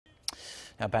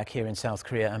Now back here in South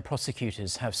Korea, and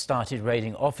prosecutors have started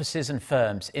raiding offices and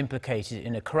firms implicated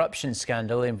in a corruption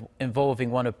scandal involving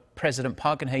one of President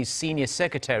Park Geun-hye's senior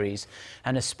secretaries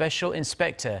and a special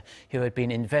inspector who had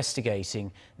been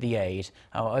investigating the aide.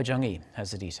 Our Jung-hee has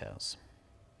the details.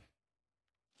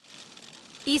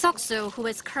 Seok-su, who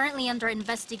is currently under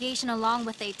investigation along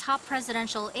with a top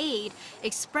presidential aide,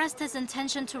 expressed his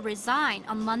intention to resign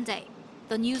on Monday.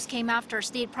 The news came after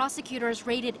state prosecutors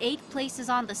raided 8 places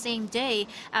on the same day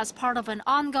as part of an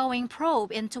ongoing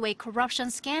probe into a corruption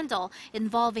scandal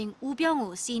involving Woo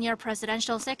Byung-woo, senior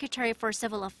presidential secretary for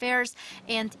civil affairs,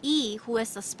 and Lee, who is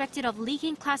suspected of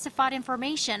leaking classified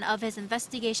information of his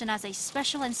investigation as a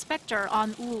special inspector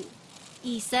on Woo.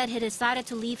 Lee said he decided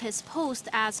to leave his post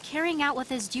as carrying out with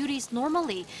his duties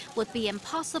normally would be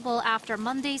impossible after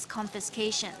Monday's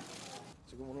confiscation.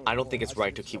 I don't think it's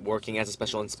right to keep working as a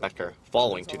special inspector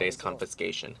following today's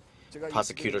confiscation.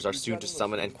 Prosecutors are soon to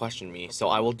summon and question me, so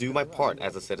I will do my part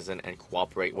as a citizen and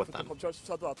cooperate with them.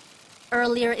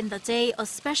 Earlier in the day, a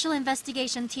special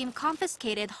investigation team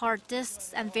confiscated hard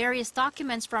disks and various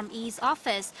documents from Lee's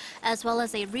office, as well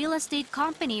as a real estate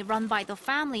company run by the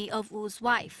family of Woo's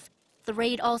wife. The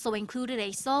raid also included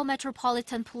a Seoul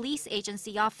Metropolitan Police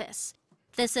Agency office.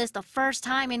 This is the first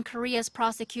time in Korea's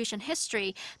prosecution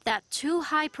history that 2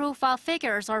 high-profile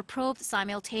figures are probed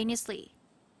simultaneously.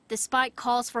 Despite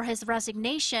calls for his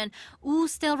resignation, Woo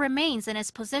still remains in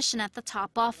his position at the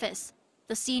top office.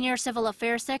 The senior civil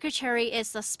affairs secretary is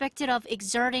suspected of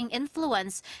exerting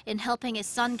influence in helping his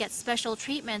son get special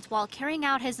treatment while carrying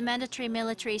out his mandatory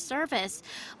military service,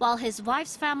 while his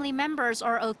wife's family members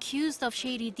are accused of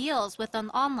shady deals with an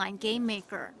online game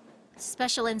maker.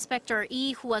 Special Inspector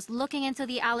Lee, who was looking into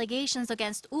the allegations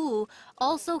against Woo,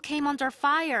 also came under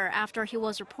fire after he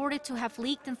was reported to have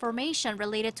leaked information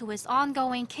related to his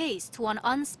ongoing case to an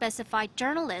unspecified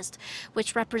journalist,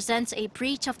 which represents a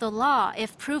breach of the law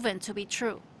if proven to be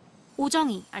true.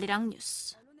 Jung-hee, Arirang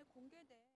News.